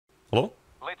Hello?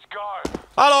 Let's go.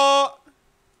 Hello?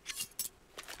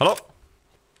 Hello?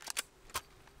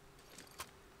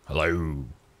 Hello?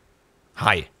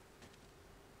 Hi.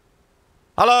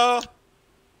 Hello?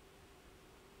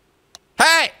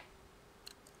 Hey!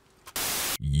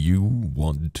 You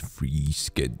want free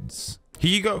skins.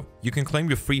 Here you go. You can claim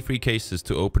your free cases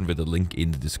to open with a link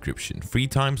in the description. 3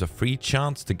 times a free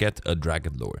chance to get a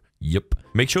Dragon Lore. Yup.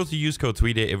 Make sure to use code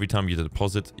Mrtweeday every time you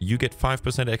deposit. You get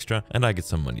 5% extra and I get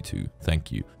some money too.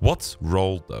 Thank you. What's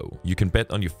roll though? You can bet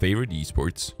on your favorite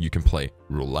esports. You can play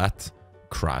roulette,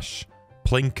 crash,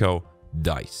 plinko,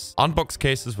 dice. Unbox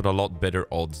cases with a lot better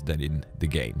odds than in the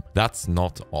game. That's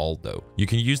not all though. You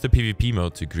can use the PvP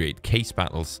mode to create case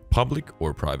battles, public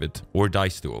or private, or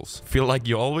dice duels. Feel like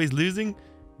you're always losing?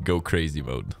 Go crazy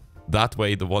mode. That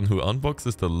way the one who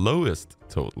unboxes the lowest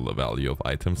total value of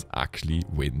items actually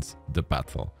wins the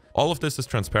battle. All of this is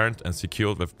transparent and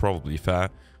secured with probably fair,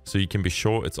 so you can be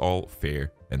sure it's all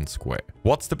fair and square.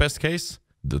 What's the best case?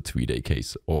 The Mrtweeday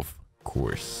case, of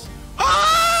course.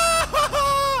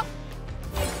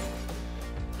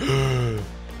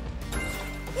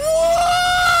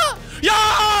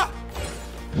 Yeah!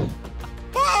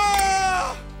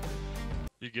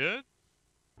 You good?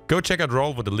 Go check out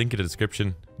Roll with the link in the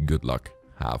description. Good luck.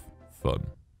 Have fun.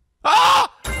 Ah!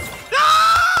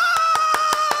 Ah!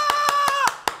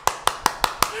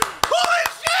 Holy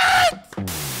shit!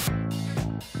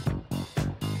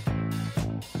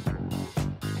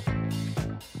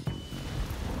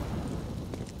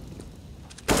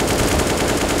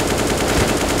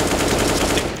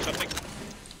 Something.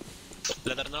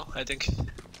 Ladder now, I think.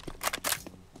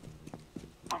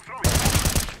 I'm throwing.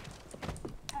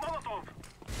 Molotov.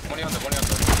 One yonder.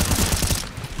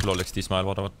 Lol, XD smile,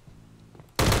 whatever.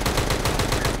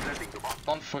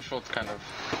 One for short, kind of.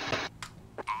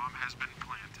 Bomb has been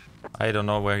planted. I don't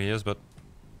know where he is, but...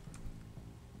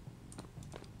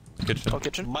 Kitchen. Oh,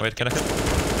 kitchen. Wait, can I hit?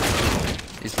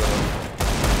 He's low.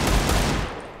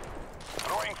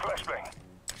 Throwing flashbang.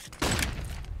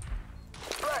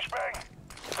 Flashbang.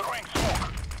 Throwing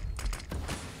smoke.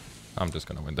 I'm just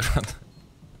gonna win the round.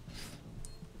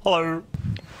 Hello.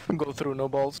 Go through, no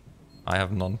balls. I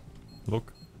have none.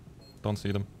 Look. Don't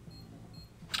see them.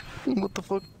 What the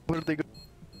fuck? Where'd they go?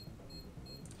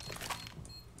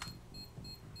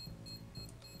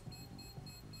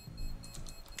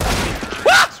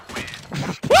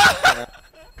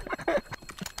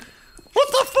 What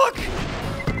the fuck?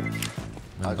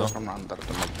 I go from under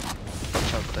the map.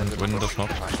 Window's not.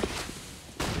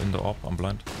 Window up, I'm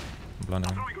blind. I'm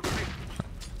blinding him.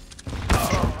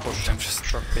 Push him, just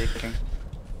truck peeking.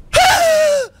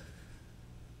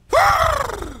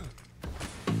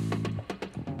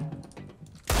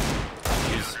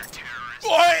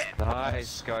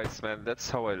 Nice, guys, man. That's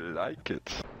how I like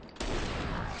it.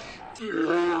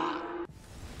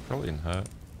 Probably in her.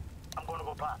 I'm going to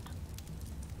go plant.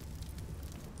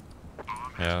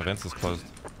 Yeah, Vents is closed.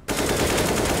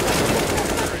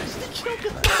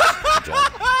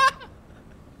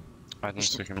 I don't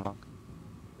see him long.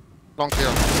 Long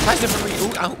kill. Nice for me.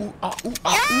 Ooh, ah, ooh, ah, ooh,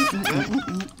 ah, ooh, ooh,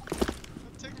 ooh, ooh.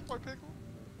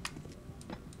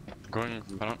 Going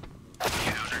down.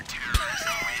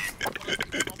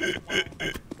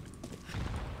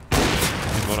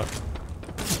 Bara.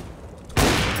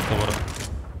 Ta bara.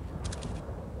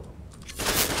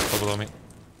 Ta bara mig.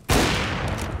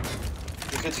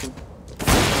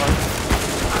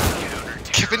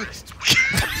 Kevin!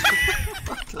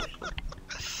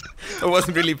 I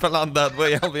wasn't really planned that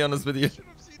way, I'll be honest with you.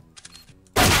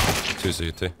 2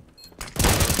 CT.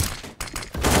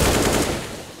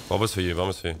 What for you?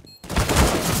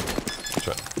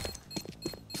 Try.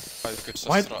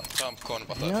 Why?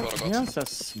 He has a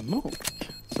smoke.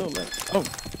 So late. Oh.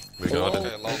 We got it.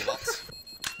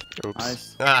 Oops.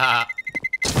 Nice.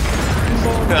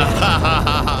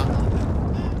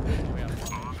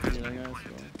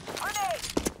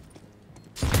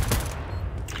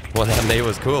 Well, that day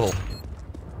was cool.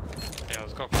 Yeah,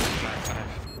 let's go.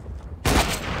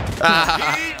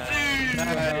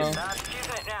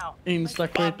 Insta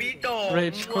quit.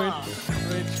 Rage quit.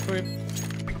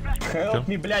 Help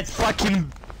me, блять,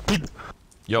 fucking...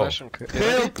 Yo.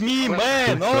 Help me,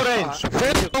 man! Orange!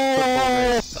 Help!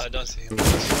 I don't see him.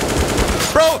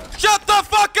 Bro, shut the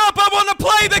fuck up! I wanna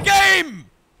play the game!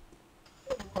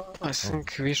 I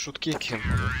think we should kick him.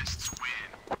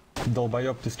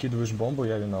 Долбоёб, ты скидываешь бомбу,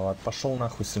 я виноват. Пошел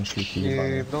нахуй, сын шлюхи He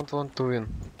ебаный. don't want to win.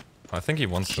 I think he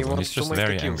wants to win. He's wants to just make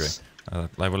very the angry. kills.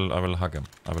 I will hug him.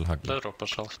 I will hug you. Pedro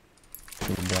пошел.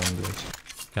 Ебан, блядь.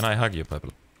 Can I hug you,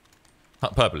 Purple?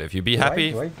 Purple, if you be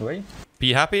happy, Wait.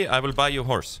 be happy, I will buy you a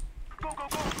horse.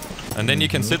 And then you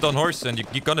can sit on horse and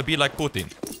you're gonna be like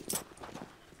Putin.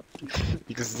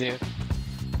 XD.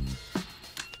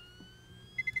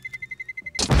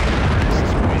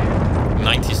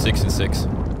 (96/6).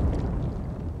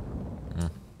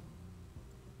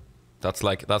 That's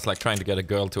like trying to get a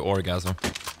girl to orgasm.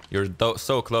 You're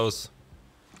so close,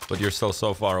 but you're still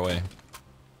so far away.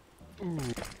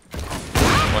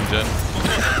 One gen.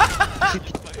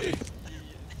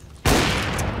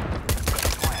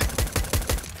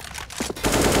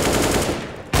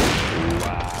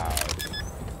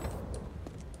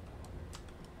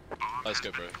 Let's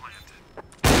go, bro.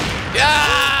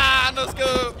 Yeah, let's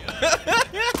go. That's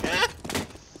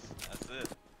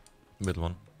it. Middle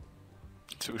one.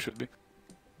 2 should be.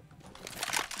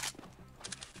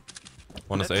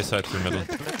 One is A side, 2 middle.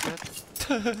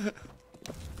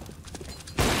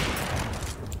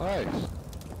 Nice.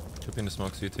 Should be in the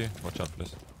smoke CT. Watch out,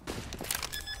 please.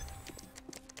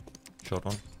 Short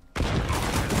one.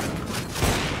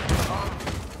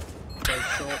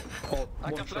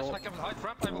 I can flash, I can hide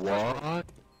ramp, I will What?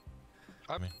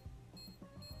 Me.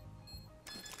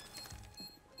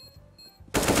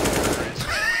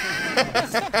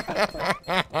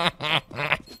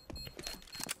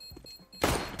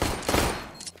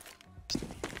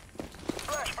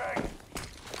 Flashbang.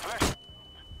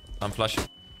 I'm flashing.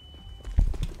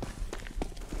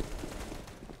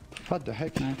 What the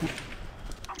heck? Nice game,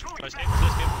 nice game.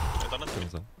 I done it.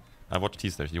 I watch T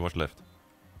stairs. You watch left.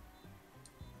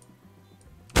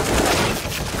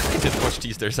 I didn't watch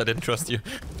T stairs. I didn't trust you.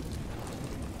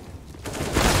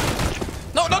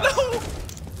 No, no, no!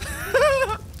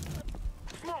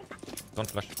 Don't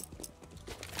flash.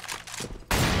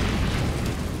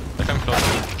 They're coming close.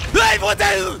 Hey, what the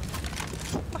hell?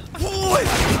 What?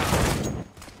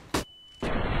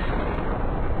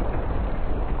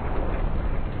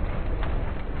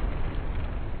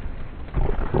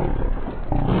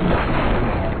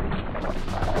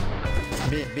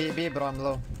 B, bro, I'm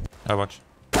low. I watch.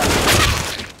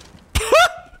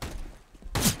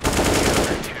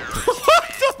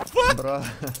 Bro.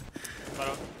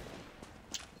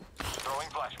 Throwing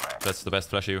flashbang. That's the best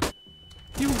flash you.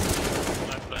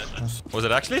 Nice. Was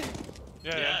it actually?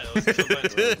 Yeah, it was so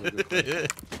blind.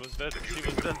 It was dead. She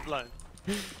was dead blind.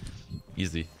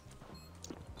 Easy.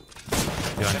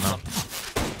 Behind now.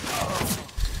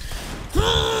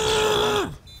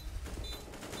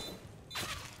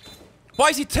 Why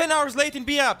is he 10 hours late in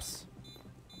B-apps?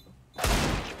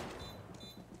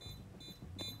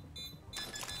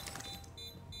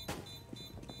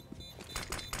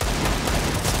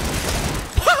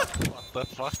 What the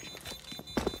fuck?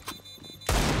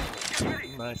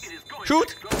 Nice.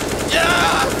 Shoot!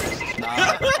 Yeah!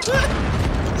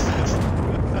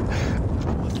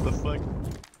 What the fuck?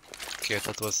 Okay,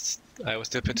 that was... I was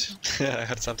stupid. I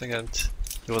heard something and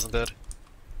it wasn't there.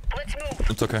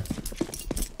 It's okay.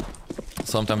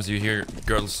 Sometimes you hear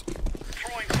girls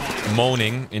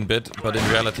moaning in bed, but in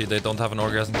reality they don't have an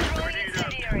orgasm.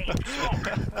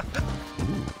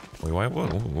 Wait, why?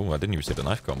 Whoa, I didn't even say the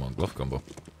knife combo, glove combo.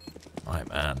 My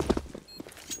man.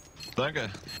 Danke.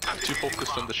 I'm too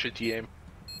focused on the shitty aim.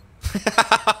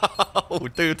 Oh,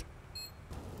 dude.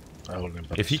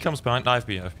 If he comes behind, no,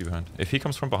 FB behind. If he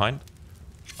comes from behind,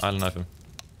 I'll knife him.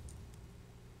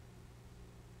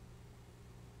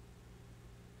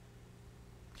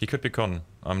 He could be con.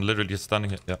 I'm literally just standing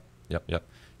here. Yep.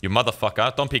 You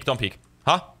motherfucker. Don't peek.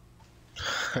 Huh?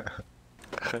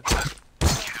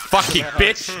 Fucking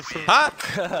bitch! Huh?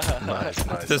 Nice.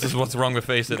 This is what's wrong with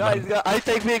Face It, man. Guys, I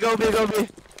take me, go me.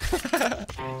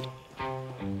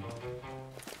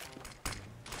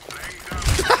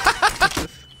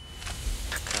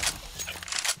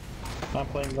 I'm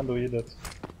playing window, you did.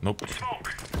 Nope.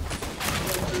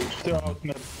 Two out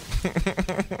mid.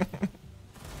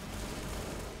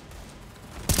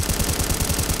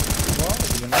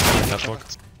 Catwalk.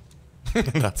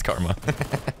 That's karma.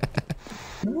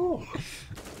 No.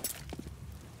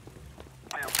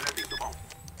 I am planting the bomb.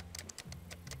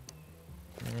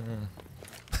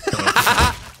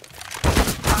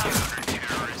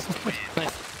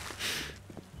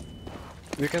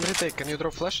 We can retake. Can you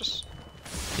drop flashes?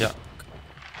 Yeah.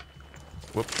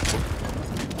 Whoop.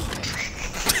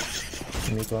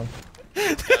 Mid one.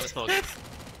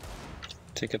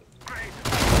 Take it.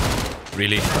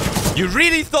 Really? You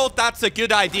really thought that's a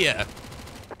good idea?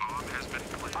 I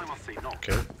must say no.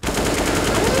 Okay.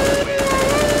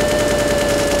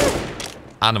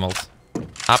 Animals.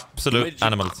 Absolute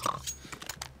animals.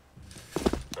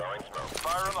 Throwing smoke.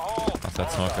 Fire in the hole. That's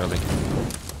that smoke early.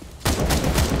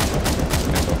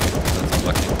 That's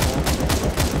unlucky.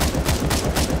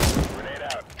 Grenade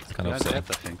out. It's kind of upsetting. I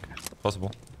think.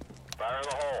 Possible. Fire in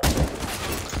the hole.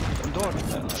 Door.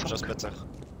 Just better.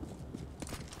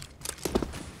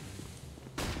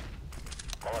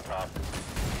 top.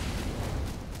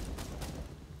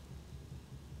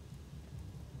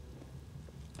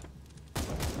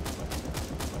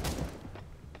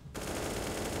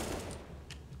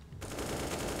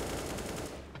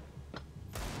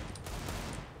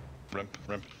 Ramp,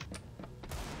 ramp.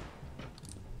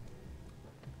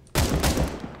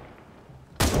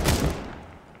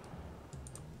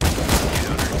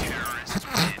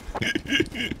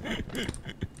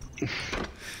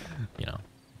 You know,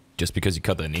 just because you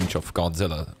cut an inch of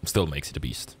Godzilla still makes it a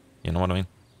beast. You know what I mean?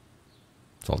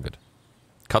 It's all good.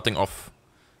 Cutting off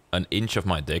an inch of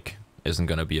my dick isn't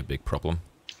gonna be a big problem.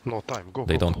 No time, go.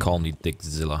 They go, don't go. call me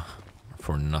Dickzilla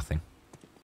for nothing.